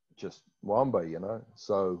just wamba, you know.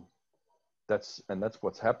 So that's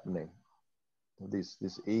what's happening.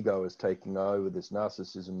 This ego is taking over, this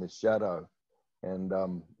narcissism, this shadow, and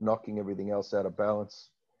knocking everything else out of balance.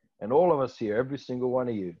 And all of us here, every single one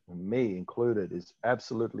of you, and me included, is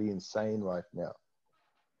absolutely insane right now.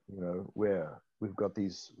 You know, where we've got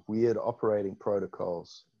these weird operating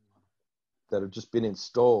protocols that have just been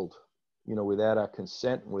installed, you know, without our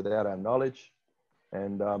consent and without our knowledge.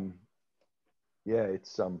 And yeah,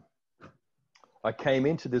 it's I came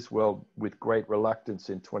into this world with great reluctance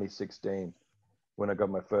in 2016 when I got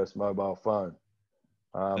my first mobile phone,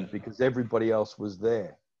 because everybody else was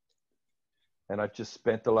there. And I just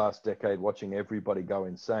spent the last decade watching everybody go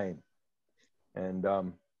insane. And,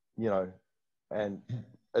 you know, and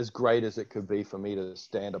as great as it could be for me to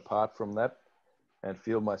stand apart from that and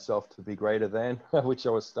feel myself to be greater than, which I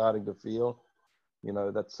was starting to feel, you know,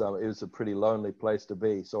 that's, it was a pretty lonely place to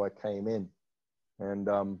be. So I came in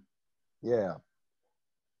and, yeah.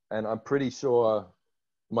 And I'm pretty sure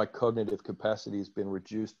my cognitive capacity has been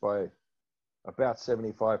reduced by about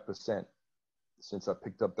 75% since I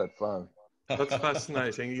picked up that phone. That's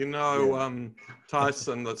fascinating. You know,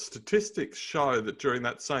 Tyson, the statistics show that during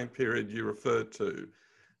that same period you referred to,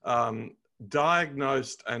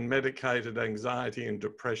 diagnosed and medicated anxiety and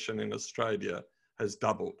depression in Australia has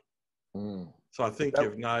doubled. So I think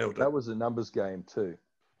you've nailed it. That was a numbers game too.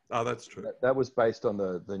 Oh, that's true. That was based on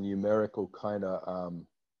the numerical kind of,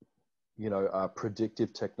 you know,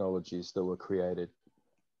 predictive technologies that were created.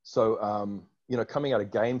 So, you know, coming out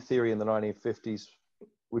of game theory in the 1950s,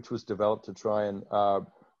 which was developed to try and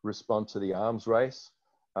respond to the arms race.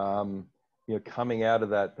 You know, coming out of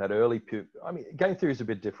that early, I mean, game theory is a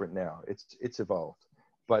bit different now. It's evolved,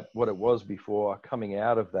 but what it was before, coming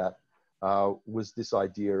out of that, was this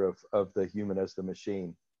idea of the human as the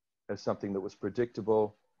machine, as something that was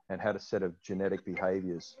predictable and had a set of genetic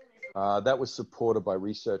behaviors. That was supported by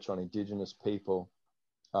research on indigenous people,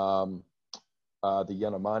 the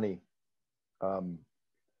Yanomami,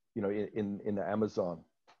 you know, in the Amazon.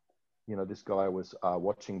 You know, this guy was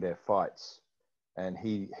watching their fights, and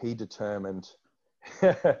he determined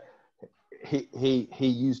he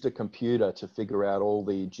used a computer to figure out all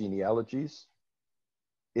the genealogies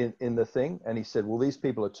in the thing. And he said, well, these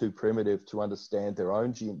people are too primitive to understand their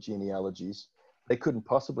own genealogies. They couldn't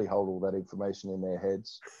possibly hold all that information in their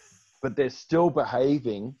heads, but they're still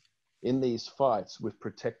behaving in these fights with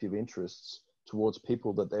protective interests towards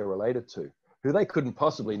people that they're related to, who they couldn't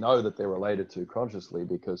possibly know that they're related to consciously,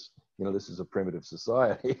 because, you know, this is a primitive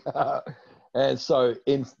society. And so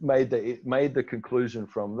it made the conclusion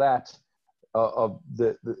from that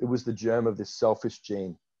it was the germ of this selfish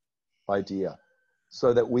gene idea,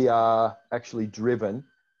 so that we are actually driven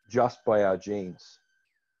just by our genes,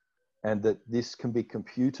 and that this can be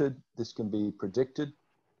computed, this can be predicted,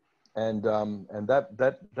 and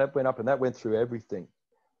that went up, and that went through everything.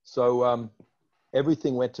 So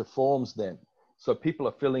everything went to forms then. So people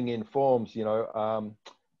are filling in forms, you know,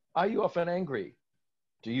 are you often angry?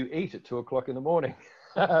 Do you eat at 2 o'clock in the morning?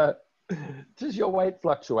 Does your weight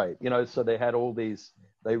fluctuate? You know, so they had all these,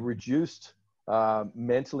 they reduced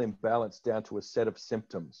mental imbalance down to a set of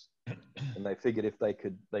symptoms. And they figured if they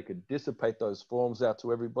could dissipate those forms out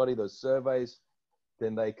to everybody, those surveys,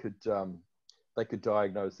 then they could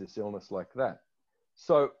diagnose this illness like that.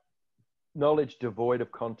 So knowledge devoid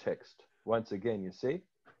of context, once again, you see?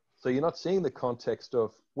 So you're not seeing the context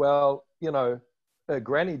of, well, you know, her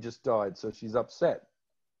granny just died, so she's upset.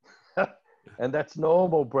 And that's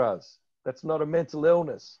normal, bruz. That's not a mental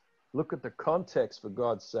illness. Look at the context, for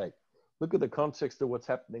God's sake. Look at the context of what's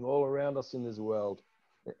happening all around us in this world.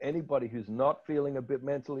 Anybody who's not feeling a bit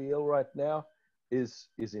mentally ill right now is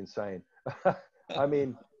insane. I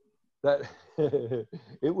mean, that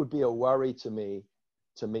it would be a worry to me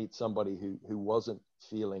to meet somebody who wasn't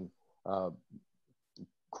feeling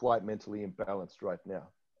quite mentally imbalanced right now.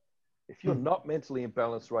 If you're not mentally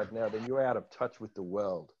imbalanced right now, then you're out of touch with the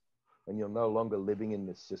world, and you're no longer living in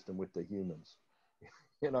this system with the humans.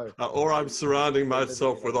 You know, or I'm surrounding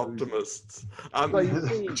myself with optimists. So you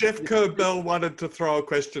see, Jeff Kerbell wanted to throw a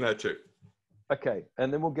question at you. Okay,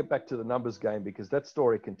 and then we'll get back to the numbers game, because that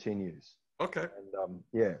story continues. Okay. And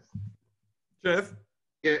yeah. Jeff?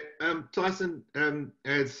 Yeah, Tyson,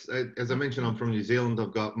 as I mentioned, I'm from New Zealand.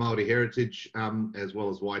 I've got Māori heritage, as well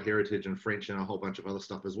as white heritage and French and a whole bunch of other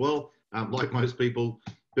stuff as well. Like most people,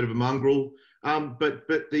 bit of a mongrel. But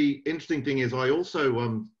the interesting thing is I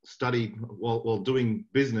also studied, while doing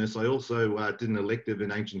business, I also did an elective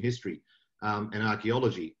in ancient history and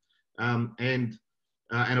archaeology. And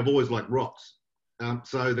I've always liked rocks.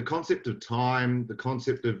 So the concept of time, the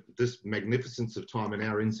concept of this magnificence of time and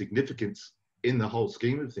our insignificance in the whole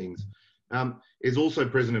scheme of things, is also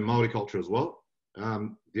present in Māori culture as well.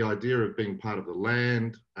 The idea of being part of the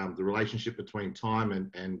land, the relationship between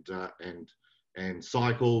time and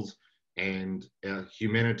cycles, and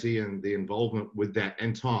humanity and the involvement with that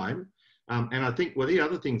and time. And I think, well, the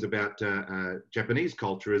other things about Japanese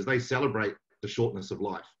culture is they celebrate the shortness of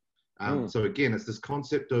life. So again, it's this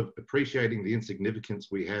concept of appreciating the insignificance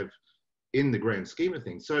we have in the grand scheme of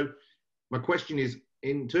things. So my question is,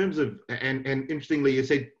 in terms of, and interestingly, you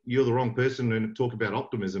said you're the wrong person to talk about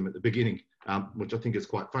optimism at the beginning, which I think is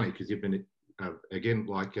quite funny, because you've been, again,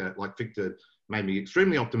 like Victor, made me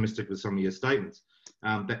extremely optimistic with some of your statements.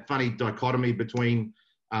 That funny dichotomy between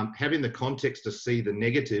having the context to see the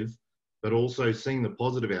negative, but also seeing the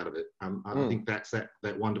positive out of it. I think that's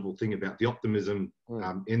that wonderful thing about the optimism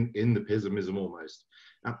in the pessimism almost.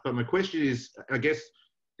 But my question is, I guess,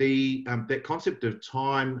 that concept of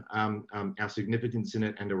time, our significance in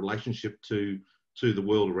it, and a relationship to the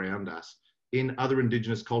world around us in other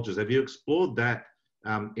Indigenous cultures. Have you explored that?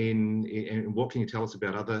 In what can you tell us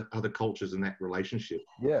about other cultures and that relationship?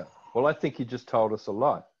 Yeah, well, I think you just told us a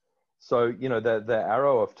lot. So, you know, the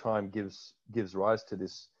arrow of time gives rise to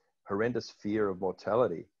this horrendous fear of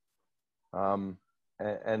mortality,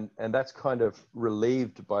 and that's kind of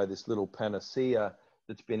relieved by this little panacea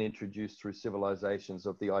that's been introduced through civilizations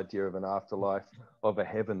of the idea of an afterlife, of a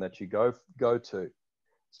heaven that you go to.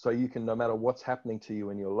 So you can, no matter what's happening to you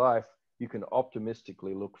in your life, you can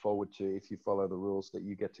optimistically look forward to, if you follow the rules, that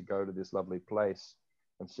you get to go to this lovely place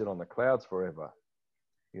and sit on the clouds forever,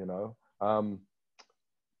 you know.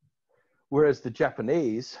 Whereas the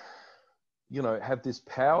Japanese, you know, have this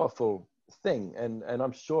powerful thing, and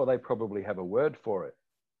I'm sure they probably have a word for it.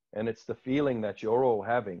 And it's the feeling that you're all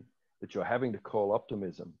having, that you're having to call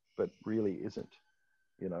optimism, but really isn't,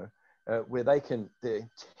 you know, where they're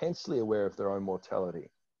intensely aware of their own mortality.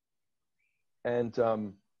 And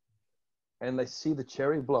they see the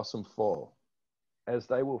cherry blossom fall as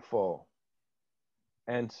they will fall.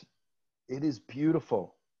 And it is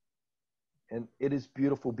beautiful. And it is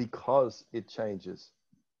beautiful because it changes,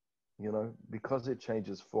 you know, because it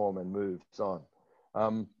changes form and moves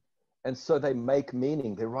on. And so they make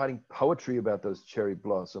meaning. They're writing poetry about those cherry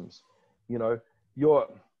blossoms. You know, your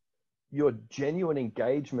genuine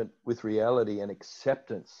engagement with reality and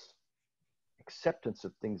acceptance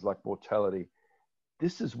of things like mortality,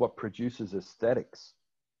 this is what produces aesthetics.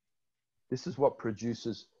 This is what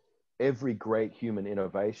produces every great human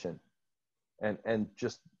innovation and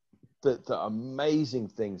just the amazing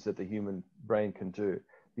things that the human brain can do,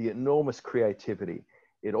 the enormous creativity.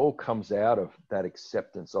 It all comes out of that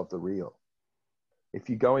acceptance of the real. If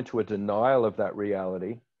you go into a denial of that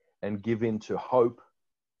reality and give in to hope,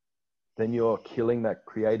 then you're killing that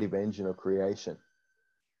creative engine of creation,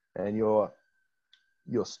 and you're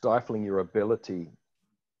stifling your ability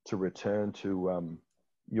to return to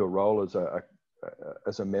your role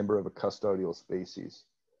as a member of a custodial species.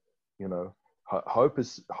 You know, hope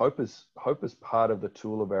is part of the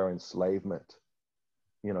tool of our enslavement.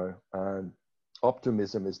 You know,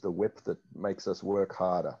 optimism is the whip that makes us work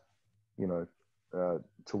harder, you know,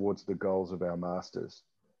 towards the goals of our masters,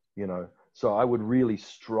 you know. So I would really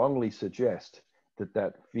strongly suggest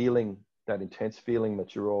that feeling, that intense feeling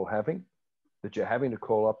that you're all having, that you're having to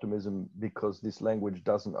call optimism because this language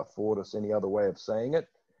doesn't afford us any other way of saying it,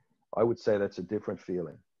 I would say that's a different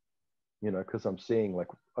feeling, you know, because I'm seeing, like,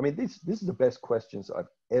 I mean, this is the best questions I've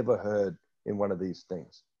ever heard in one of these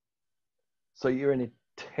things. So you're an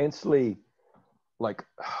intensely, like,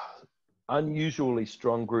 unusually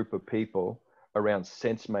strong group of people around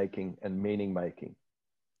sense making and meaning making.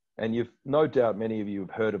 And you've no doubt, many of you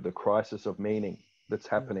have heard of the crisis of meaning that's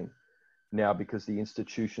happening now, because the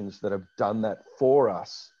institutions that have done that for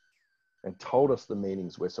us and told us the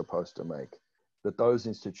meanings we're supposed to make, that those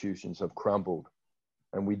institutions have crumbled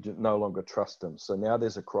and we no longer trust them. So now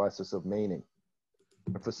there's a crisis of meaning.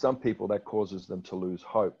 And for some people, that causes them to lose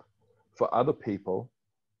hope. For other people,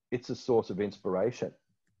 it's a source of inspiration.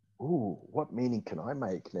 Ooh, what meaning can I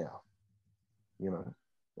make now? You know,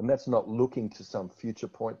 and that's not looking to some future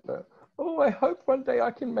point that, oh, I hope one day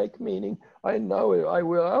I can make meaning. I know it, I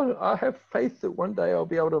will. I have faith that one day I'll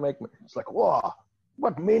be able to make. It's like, wow,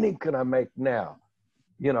 what meaning can I make now?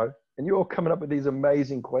 You know, and you're all coming up with these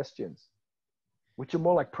amazing questions, which are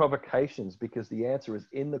more like provocations because the answer is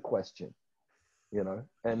in the question. You know,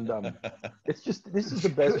 and it's just, this is the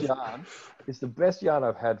best yarn. It's the best yarn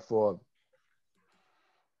I've had for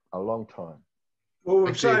a long time. Well,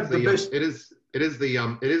 we've saved the best. It is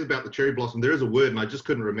about the cherry blossom. There is a word, and I just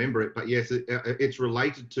couldn't remember it. But yes, it's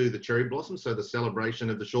related to the cherry blossom. So the celebration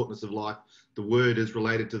of the shortness of life. The word is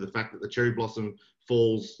related to the fact that the cherry blossom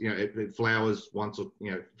falls. You know, it flowers once, or,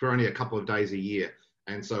 you know, for only a couple of days a year,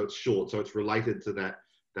 and so it's short. So it's related to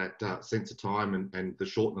that sense of time and the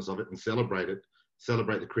shortness of it, and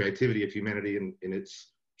celebrate the creativity of humanity in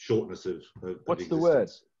its shortness of What's existence. The word?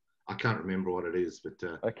 I can't remember what it is,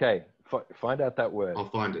 but okay, find out that word.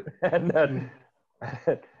 I'll find it.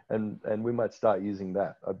 and we might start using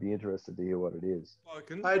that. I'd be interested to hear what it is.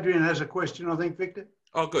 Adrian has a question, I think, Victor.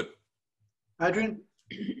 Oh, good. Adrian?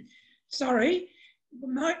 Sorry,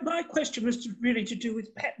 my question was really to do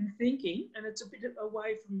with pattern thinking, and it's a bit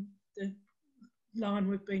away from the line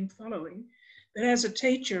we've been following. But as a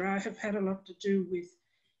teacher, I have had a lot to do with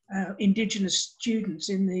Indigenous students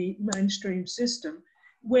in the mainstream system,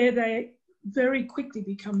 where they very quickly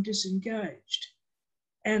become disengaged.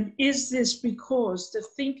 And is this because the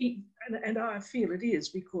thinking, and I feel it is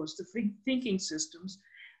because the thinking systems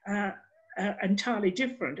are entirely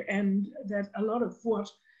different, and that a lot of what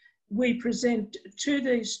we present to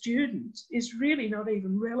these students is really not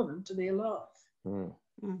even relevant to their life.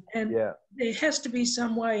 And there has to be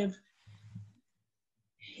some way of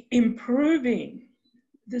improving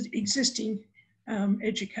the existing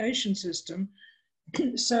education system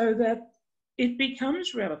so that it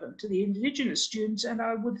becomes relevant to the Indigenous students, and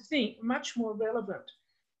I would think much more relevant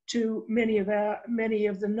to many of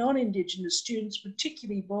the non-Indigenous students,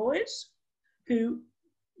 particularly boys, who,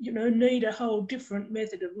 you know, need a whole different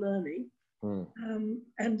method of learning.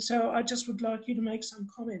 And so I just would like you to make some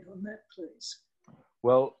comment on that, please.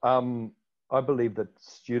 Well, I believe that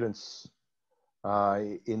students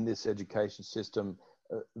in this education system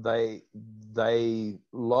they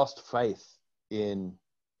lost faith in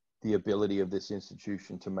the ability of this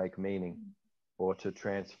institution to make meaning or to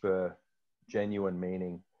transfer genuine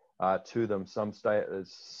meaning to them. Some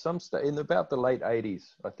in about the late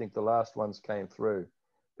 80s, I think the last ones came through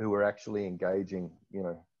who were actually engaging, you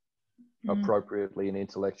know, appropriately and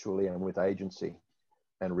intellectually and with agency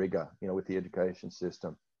and rigor, you know, with the education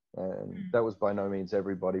system. And that was by no means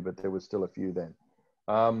everybody, but there was still a few then.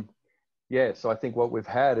 Yeah, so I think what we've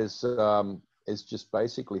had is just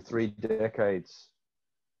basically 3 decades.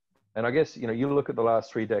 And I guess, you know, you look at the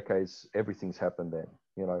last 3 decades, everything's happened then,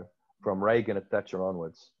 you know, from Reagan and Thatcher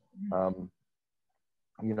onwards.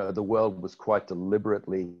 You know, the world was quite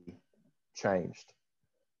deliberately changed.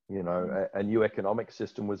 You know, a new economic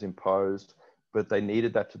system was imposed, but they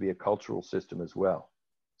needed that to be a cultural system as well.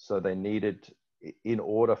 So they needed, in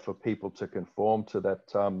order for people to conform to that,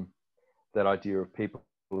 that idea of people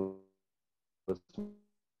as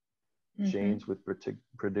machines with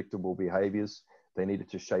predictable behaviors, they needed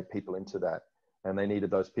to shape people into that. And they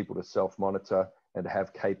needed those people to self-monitor and to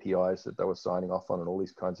have KPIs that they were signing off on and all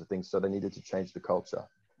these kinds of things. So they needed to change the culture.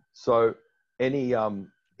 So any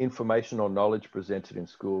information or knowledge presented in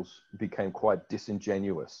schools became quite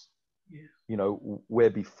disingenuous. You know, where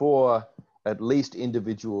before at least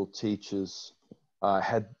individual teachers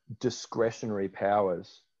had discretionary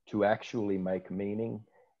powers to actually make meaning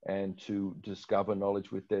and to discover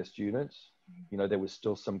knowledge with their students. You know, there was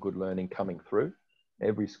still some good learning coming through.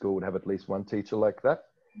 Every school would have at least one teacher like that,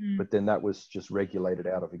 but then that was just regulated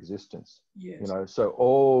out of existence. You know, so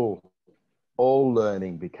all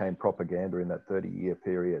learning became propaganda in that 30-year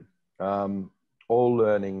period. All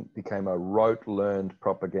learning became a rote learned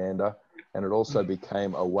propaganda, and it also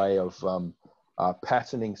became a way of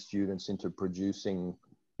patterning students into producing,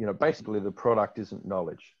 you know, basically the product isn't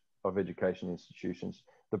knowledge of education institutions.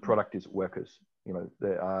 The product is workers. You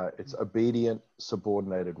know, it's obedient,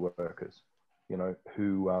 subordinated workers, you know,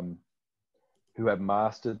 who have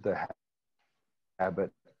mastered the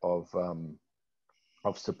habit of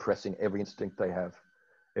suppressing every instinct they have,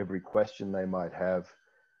 every question they might have,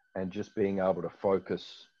 and just being able to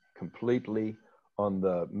focus completely on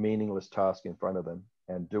the meaningless task in front of them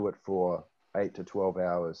and do it for 8 to 12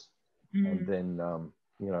 hours and then,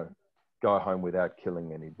 you know, go home without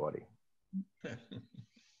killing anybody.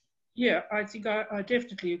 Yeah, I think I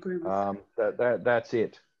definitely agree with that. That's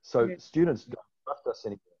it. So students don't trust us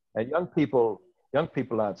anymore. And young people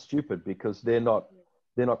aren't stupid because they're not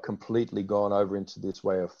completely gone over into this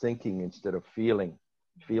way of thinking instead of feeling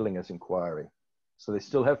as inquiry. So they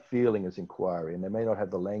still have feeling as inquiry, and they may not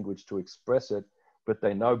have the language to express it, but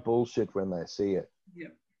they know bullshit when they see it.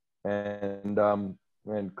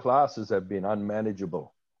 And classes have been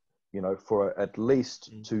unmanageable, you know, for at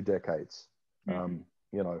least 2 decades. You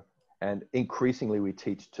know, and increasingly we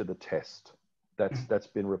teach to the test. That's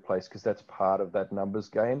been replaced because that's part of that numbers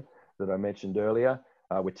game that I mentioned earlier.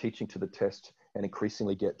 We're teaching to the test and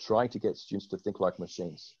increasingly trying to get students to think like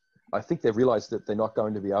machines. I think they've realized that they're not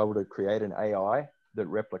going to be able to create an AI that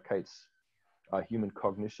replicates human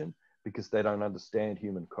cognition because they don't understand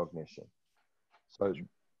human cognition. So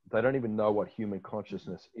they don't even know what human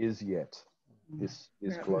consciousness is yet, this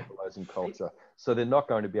globalizing culture. So they're not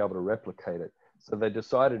going to be able to replicate it. So they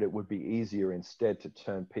decided it would be easier instead to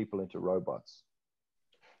turn people into robots.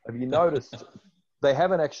 Have you noticed they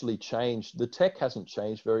haven't actually changed, the tech hasn't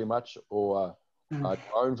changed very much or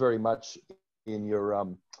grown very much in your,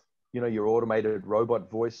 you know, your automated robot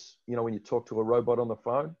voice, you know, when you talk to a robot on the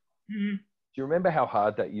phone? Do you remember how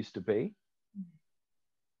hard that used to be?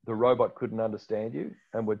 The robot couldn't understand you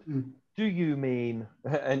and would, do you mean,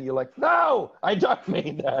 and you're like, no, I don't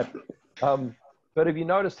mean that. But have you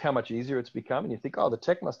noticed how much easier it's become? And you think, oh, the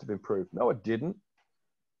tech must have improved. No, it didn't.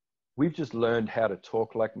 We've just learned how to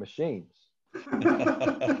talk like machines.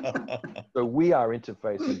 So we are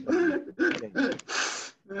interfacing with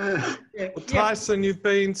machines. Well, Tyson, you've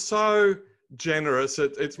been so generous.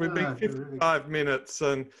 We've been 55 minutes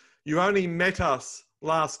and you only met us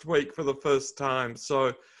last week for the first time.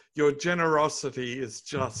 So your generosity is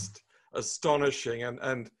just astonishing.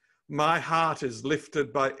 And my heart is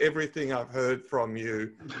lifted by everything I've heard from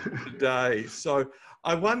you today. So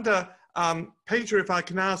I wonder, Peter, if I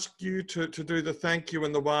can ask you to do the thank you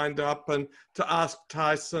and the wind up and to ask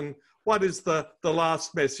Tyson, what is the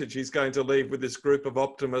last message he's going to leave with this group of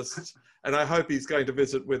optimists? And I hope he's going to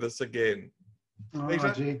visit with us again.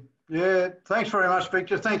 Oh, gee. Yeah, thanks very much,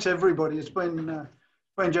 Victor. Thanks, everybody. It's been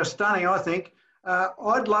just stunning, I think.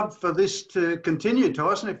 I'd love for this to continue,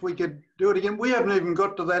 Tyson, if we could do it again. We haven't even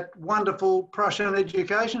got to that wonderful Prussian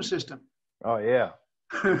education system. Oh, yeah.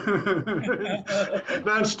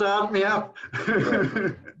 Don't start me up.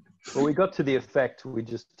 Well, we got to the effect. We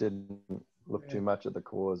just didn't look too much at the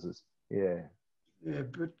causes. Yeah. Yeah,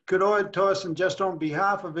 but could I, Tyson, just on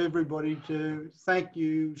behalf of everybody, to thank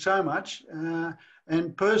you so much,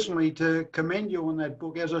 and personally to commend you on that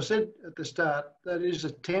book. As I said at the start, that is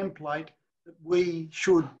a template that we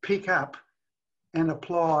should pick up and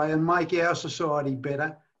apply and make our society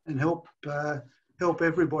better and help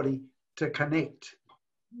everybody to connect.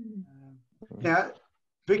 Now,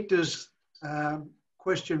 Victor's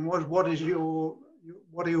question was, what are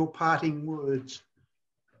your parting words?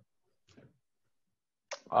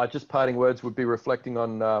 Just parting words would be reflecting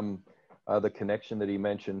on the connection that he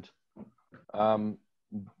mentioned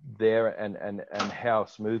there, and how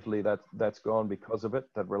smoothly that's gone because of it,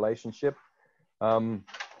 that relationship.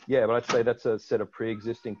 Yeah, but I'd say that's a set of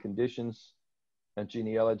pre-existing conditions and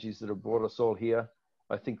genealogies that have brought us all here.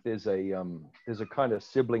 I think there's a kind of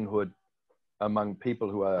siblinghood among people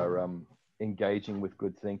who are engaging with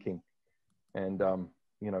good thinking, and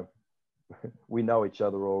you know, we know each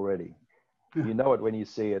other already. You know it when you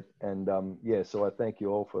see it, and yeah. So I thank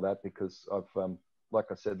you all for that, because I've,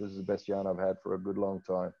 like I said, this is the best yarn I've had for a good long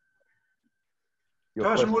time.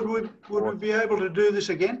 Tyson, would we be able to do this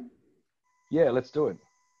again? Yeah, let's do it.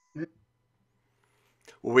 Yeah.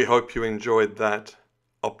 Well, we hope you enjoyed that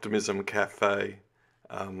Optimism Cafe.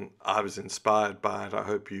 I was inspired by it. I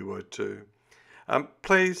hope you were too.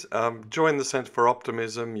 Please join the Centre for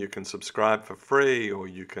Optimism. You can subscribe for free, or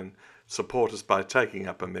you can support us by taking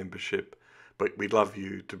up a membership. But we'd love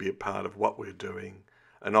you to be a part of what we're doing,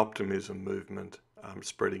 an optimism movement,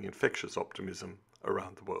 spreading infectious optimism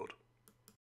around the world.